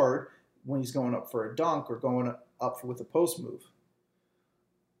him hard when he's going up for a dunk or going up with a post move.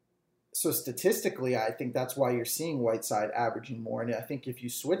 So statistically, I think that's why you're seeing Whiteside averaging more. And I think if you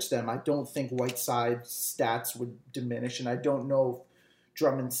switch them, I don't think Whiteside's stats would diminish, and I don't know if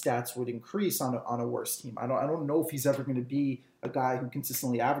Drummond's stats would increase on a worse team. I don't know if he's ever going to be a guy who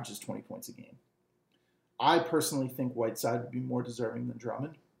consistently averages 20 points a game. I personally think Whiteside would be more deserving than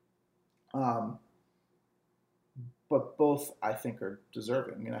Drummond. But both, I think, are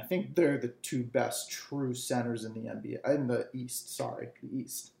deserving. And I think they're the two best true centers in the NBA. In the East, the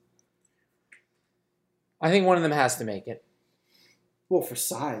East. I think one of them has to make it. Well, for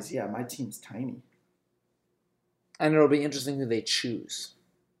size, yeah, my team's tiny. And it'll be interesting who they choose.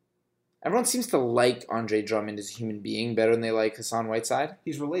 Everyone seems to like Andre Drummond as a human being better than they like Hassan Whiteside.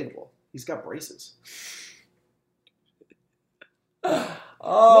 He's relatable. He's got braces.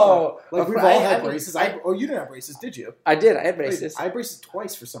 Oh, we've all had braces. You didn't have braces, did you? I did. I had braces. I had braces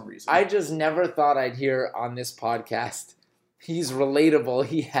twice for some reason. I just never thought I'd hear on this podcast, he's relatable.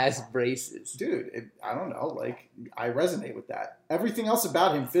 He has braces. Dude, I don't know. I resonate with that. Everything else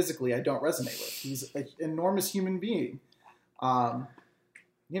about him physically, I don't resonate with. He's an enormous human being. I'm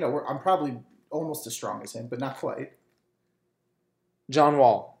probably almost as strong as him, but not quite. John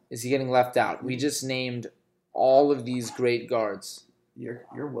Wall, is he getting left out? We just named all of these great guards.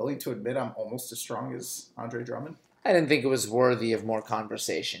 You're willing to admit I'm almost as strong as Andre Drummond? I didn't think it was worthy of more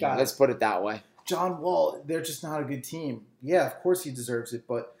conversation. Let's put it that way. John Wall, they're just not a good team. Yeah, of course he deserves it,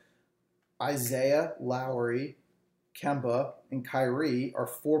 but Isaiah, Lowry, Kemba, and Kyrie are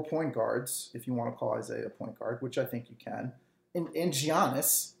 4 point guards, if you want to call Isaiah a point guard, which I think you can. And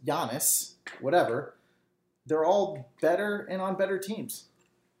Giannis, whatever, they're all better and on better teams.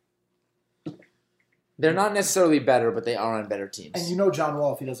 They're not necessarily better, but they are on better teams. And John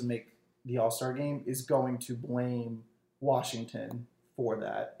Wall, if he doesn't make the All-Star game, is going to blame Washington for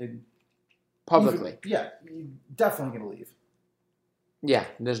that. And publicly. He's definitely going to leave. Yeah,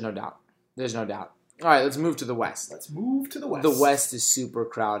 there's no doubt. All right, let's move to the West. The West is super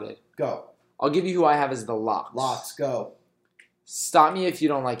crowded. Go. I'll give you who I have as the locks. Locks, go. Stop me if you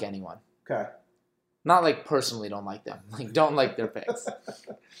don't like anyone. Okay. Not like personally don't like them. Like don't like their picks.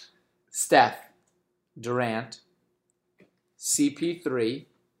 Steph, Durant, CP3,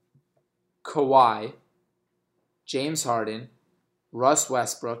 Kawhi, James Harden, Russ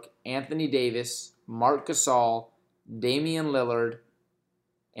Westbrook, Anthony Davis, Marc Gasol, Damian Lillard,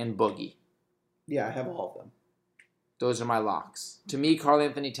 and Boogie. Yeah, I have all of them. Those are my locks. To me, Karl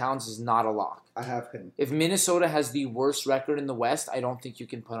Anthony Towns is not a lock. I have him. If Minnesota has the worst record in the West, I don't think you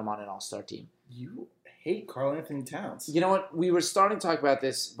can put him on an all-star team. You hate Karl Anthony Towns. You know what? We were starting to talk about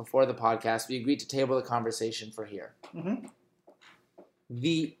this before the podcast. We agreed to table the conversation for here. Mm-hmm.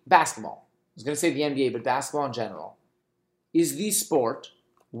 The basketball, I was going to say the NBA, but basketball in general, is the sport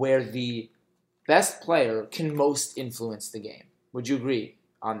where the best player can most influence the game. Would you agree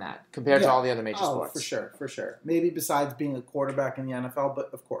on that compared to all the other major sports? For sure. Maybe besides being a quarterback in the NFL,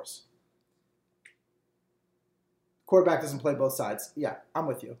 but of course. Quarterback doesn't play both sides. Yeah, I'm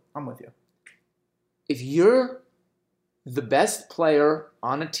with you. If you're the best player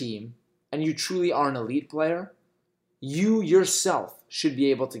on a team and you truly are an elite player, you yourself should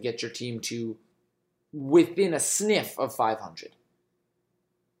be able to get your team to within a sniff of 500.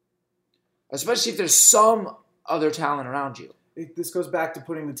 Especially if there's some other talent around you. This goes back to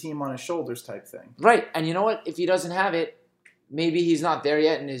putting the team on his shoulders type thing. Right. And you know what? If he doesn't have it, maybe he's not there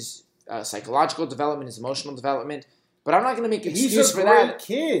yet in his psychological development, his emotional development. But I'm not going to make an excuse for that.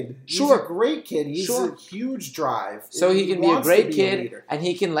 He's a great kid. He's a huge drive. So he can be a great kid, and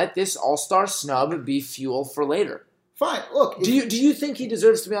he can let this all-star snub be fuel for later. Fine. Look, do you think he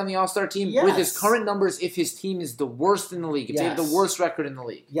deserves to be on the all-star team with his Yes. current numbers if his team is the worst in the league? If they have the worst record in the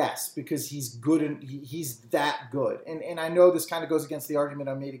league? Yes, because he's good and he's that good. And I know this kind of goes against the argument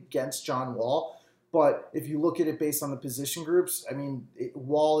I made against John Wall, but if you look at it based on the position groups, I mean,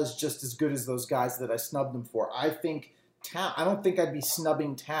 Wall is just as good as those guys that I snubbed him for. I don't think I'd be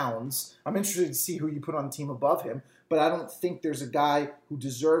snubbing Towns. I'm interested to see who you put on the team above him, but I don't think there's a guy who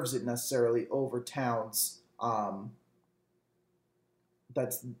deserves it necessarily over Towns.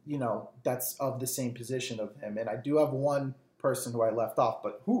 That's of the same position of him. And I do have one person who I left off,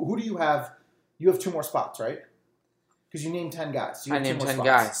 but who do you have? You have 2 more spots, right? Because you named 10 guys. So I named 10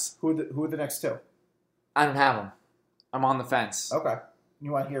 guys. Who are the next 2? I don't have them. I'm on the fence. Okay.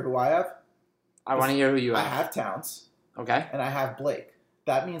 You want to hear who I have? I want to hear who you have. I have Towns. Okay. And I have Blake.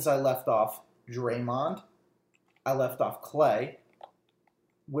 That means I left off Draymond. I left off Clay,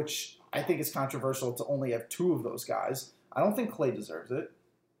 which I think is controversial to only have 2 of those guys. I don't think Clay deserves it.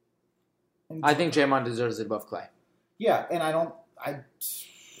 I think Draymond deserves it above Clay. Yeah, and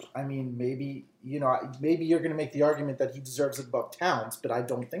I mean, maybe you're going to make the argument that he deserves it above Towns, but I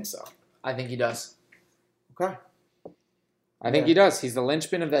don't think so. I think he does. Okay. I think he does. He's the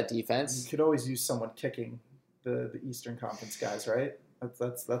linchpin of that defense. You could always use someone kicking the Eastern Conference guys, right?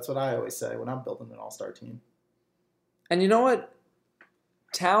 That's what I always say when I'm building an all-star team. And you know what?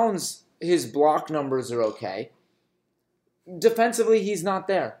 Towns, his block numbers are okay. Defensively, he's not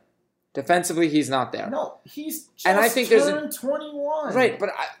there. No, he's just and I think turned 21. Right, but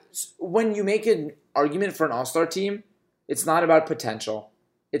when you make an argument for an all-star team, it's not about potential.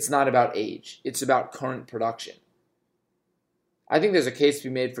 It's not about age. It's about current production. I think there's a case to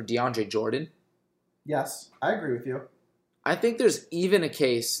be made for DeAndre Jordan. Yes, I agree with you. I think there's even a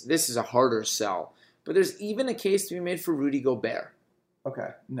case, this is a harder sell, but there's even a case to be made for Rudy Gobert. Okay,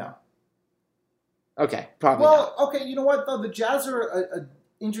 no. Okay, probably not. Well, okay, you know what, though? The Jazz are an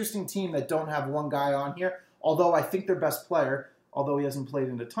interesting team that don't have one guy on here, although I think their best player, although he hasn't played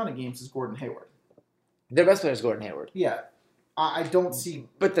in a ton of games, is Gordon Hayward. Their best player is Gordon Hayward. Yeah. I don't see...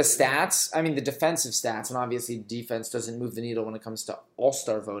 But the stats, I mean, the defensive stats, and obviously defense doesn't move the needle when it comes to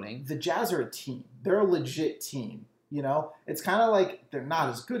all-star voting. The Jazz are a team. They're a legit team, you know? It's kind of like they're not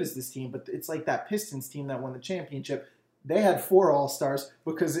as good as this team, but it's like that Pistons team that won the championship. They had 4 all-stars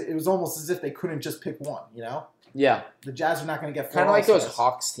because it was almost as if they couldn't just pick one, you know? Yeah. The Jazz are not going to get 4 kind of like all-stars. those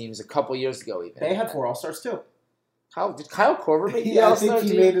Hawks teams a couple years ago even. They had 4 all-stars too. Did Kyle Korver make the Yeah, I all-star think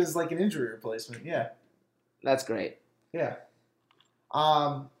he team? made it as like an injury replacement, yeah. That's great. Yeah.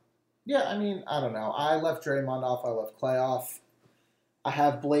 Yeah, I mean, I don't know. I left Draymond off. I left Clay off. I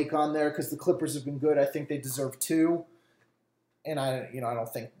have Blake on there because the Clippers have been good. I think they deserve 2. And I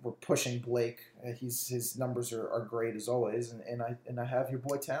don't think we're pushing Blake. His numbers are great as always. And I have your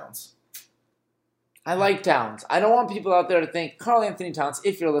boy Towns. I like Towns. I don't want people out there to think, Karl Anthony Towns,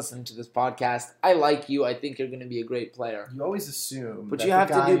 if you're listening to this podcast, I like you. I think you're going to be a great player. You always assume but that you have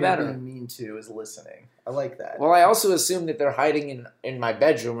the guy to do better. you're being mean to is listening. I like that. Well, I also assume that they're hiding in my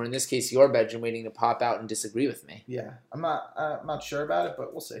bedroom, or in this case, your bedroom, waiting to pop out and disagree with me. Yeah, I'm not sure about it,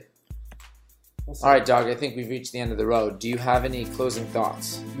 but we'll see. We'll see. All right, Doug, I think we've reached the end of the road. Do you have any closing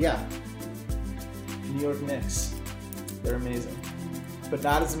thoughts? Yeah. New York Knicks. They're amazing. But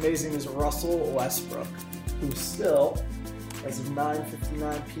not as amazing as Russell Westbrook, who still, as of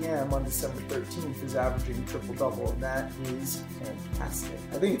 9:59 p.m. on December 13th, is averaging triple-double, and that is fantastic.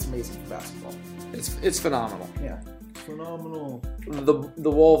 I think it's amazing for basketball. It's phenomenal. Yeah. Phenomenal. The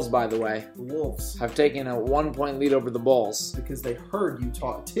Wolves, by the way, The Wolves. have taken a 1-point lead over the Bulls. Because they heard you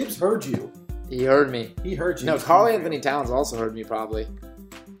talk. Tibbs heard you. He heard me. He heard you. No, Karl Anthony Towns also heard me probably.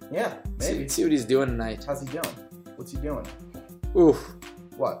 Yeah, maybe. See what he's doing tonight. How's he doing? What's he doing? Oof.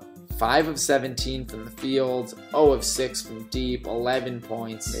 What? 5 of 17 from the field, 0 of 6 from deep, 11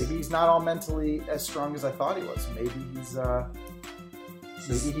 points. Maybe he's not all mentally as strong as I thought he was. Maybe he's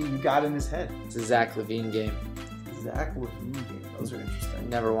maybe he got in his head. It's a Zach LaVine game. Zach LaVine game. Those are interesting.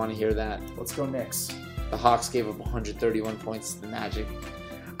 Never want to hear that. Let's go Knicks. The Hawks gave up 131 points to the Magic.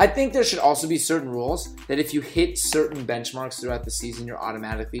 I think there should also be certain rules that if you hit certain benchmarks throughout the season, you're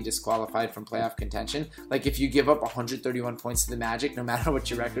automatically disqualified from playoff contention. Like if you give up 131 points to the Magic, no matter what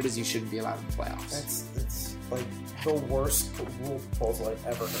your record is, you shouldn't be allowed in the playoffs. That's like the worst rule proposal I've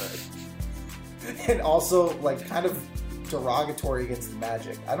ever heard. And also like kind of derogatory against the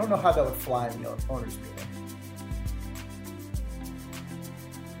Magic. I don't know how that would fly in the owners meeting.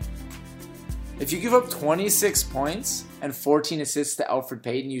 If you give up 26 points and 14 assists to Elfrid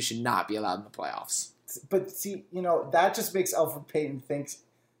Payton, you should not be allowed in the playoffs. But see, that just makes Elfrid Payton think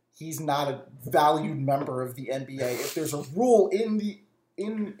he's not a valued member of the NBA. If there's a rule in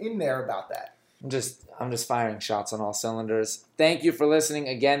there about that. I'm just firing shots on all cylinders. Thank you for listening.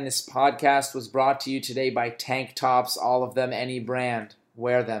 Again, this podcast was brought to you today by Tank Tops, all of them, any brand.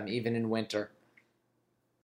 Wear them, even in winter.